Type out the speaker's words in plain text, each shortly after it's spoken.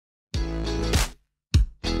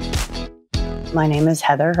My name is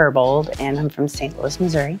Heather Herbold, and I'm from St. Louis,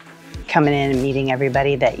 Missouri. Coming in and meeting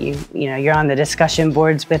everybody that you're on the discussion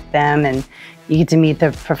boards with them, and you get to meet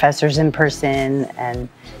the professors in person and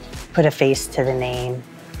put a face to the name,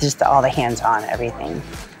 just all the hands-on everything.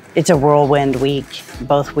 It's a whirlwind week,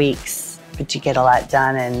 both weeks, but you get a lot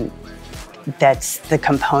done, and that's the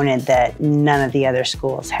component that none of the other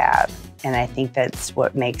schools have. And I think that's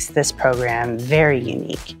what makes this program very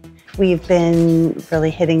unique. We've been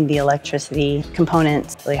really hitting the electricity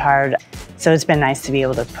components really hard. So it's been nice to be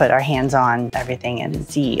able to put our hands on everything and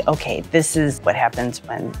see, okay, this is what happens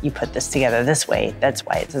when you put this together this way. That's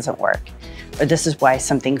why it doesn't work. Or this is why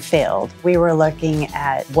something failed. We were looking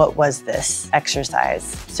at what was this exercise.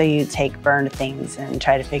 So you take burned things and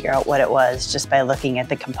try to figure out what it was just by looking at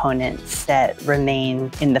the components that remain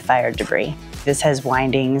in the fire debris. This has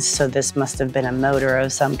windings, so this must have been a motor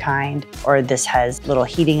of some kind, or this has little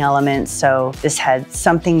heating elements, so this had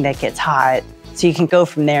something that gets hot. So you can go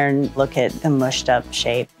from there and look at the mushed up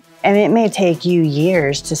shape. And it may take you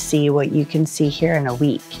years to see what you can see here in a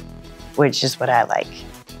week, which is what I like.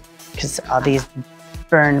 Because all these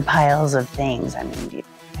burned piles of things, I mean,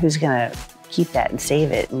 who's gonna keep that and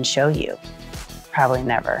save it and show you? Probably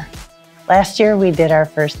never. Last year, we did our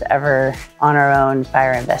first ever on our own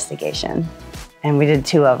fire investigation. And we did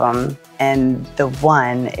 2 of them, and the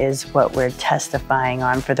one is what we're testifying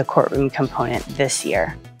on for the courtroom component this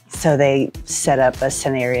year. So they set up a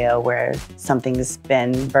scenario where something's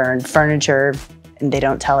been burned, furniture, and they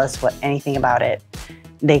don't tell us anything about it.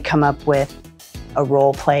 They come up with a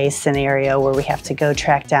role play scenario where we have to go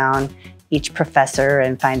track down each professor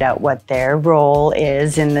and find out what their role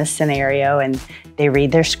is in this scenario, and they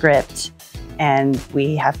read their script, and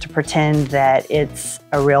we have to pretend that it's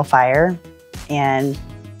a real fire. And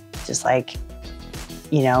just like,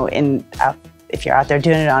 if you're out there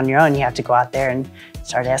doing it on your own, you have to go out there and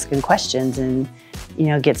start asking questions and,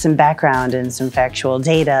 get some background and some factual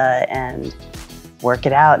data and work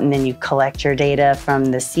it out. And then you collect your data from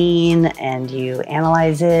the scene and you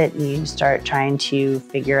analyze it and you start trying to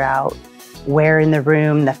figure out where in the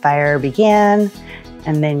room the fire began.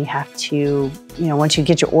 And then you have to, once you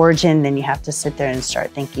get your origin, then you have to sit there and start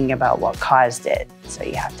thinking about what caused it. So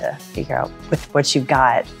you have to figure out with what you've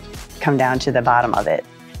got, come down to the bottom of it.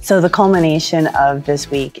 So the culmination of this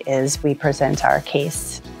week is we present our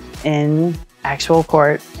case in actual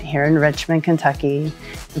court here in Richmond, Kentucky,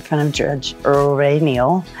 in front of Judge Earl Ray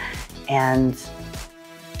Neal. And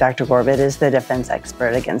Dr. Gorbett is the defense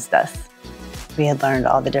expert against us. We had learned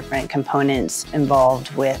all the different components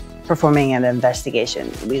involved with performing an investigation.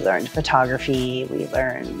 We learned photography, we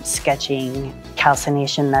learned sketching,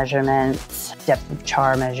 calcination measurements, depth of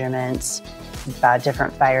char measurements, about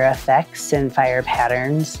different fire effects and fire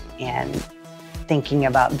patterns, and thinking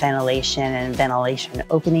about ventilation and ventilation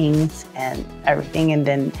openings and everything. And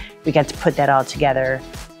then we got to put that all together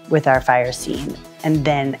with our fire scene. And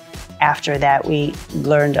then after that, we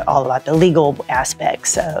learned all about the legal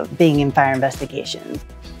aspects of being in fire investigations.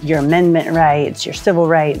 Your amendment rights, your civil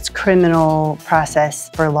rights, criminal process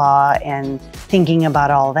for law, and thinking about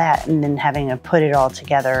all that, and then having to put it all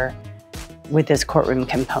together with this courtroom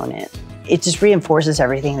component. It just reinforces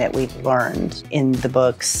everything that we've learned in the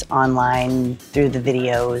books, online, through the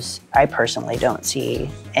videos. I personally don't see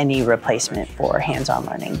any replacement for hands-on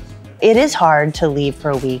learning. It is hard to leave for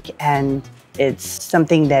a week, and it's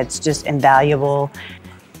something that's just invaluable.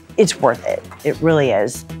 It's worth it. It really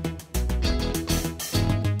is.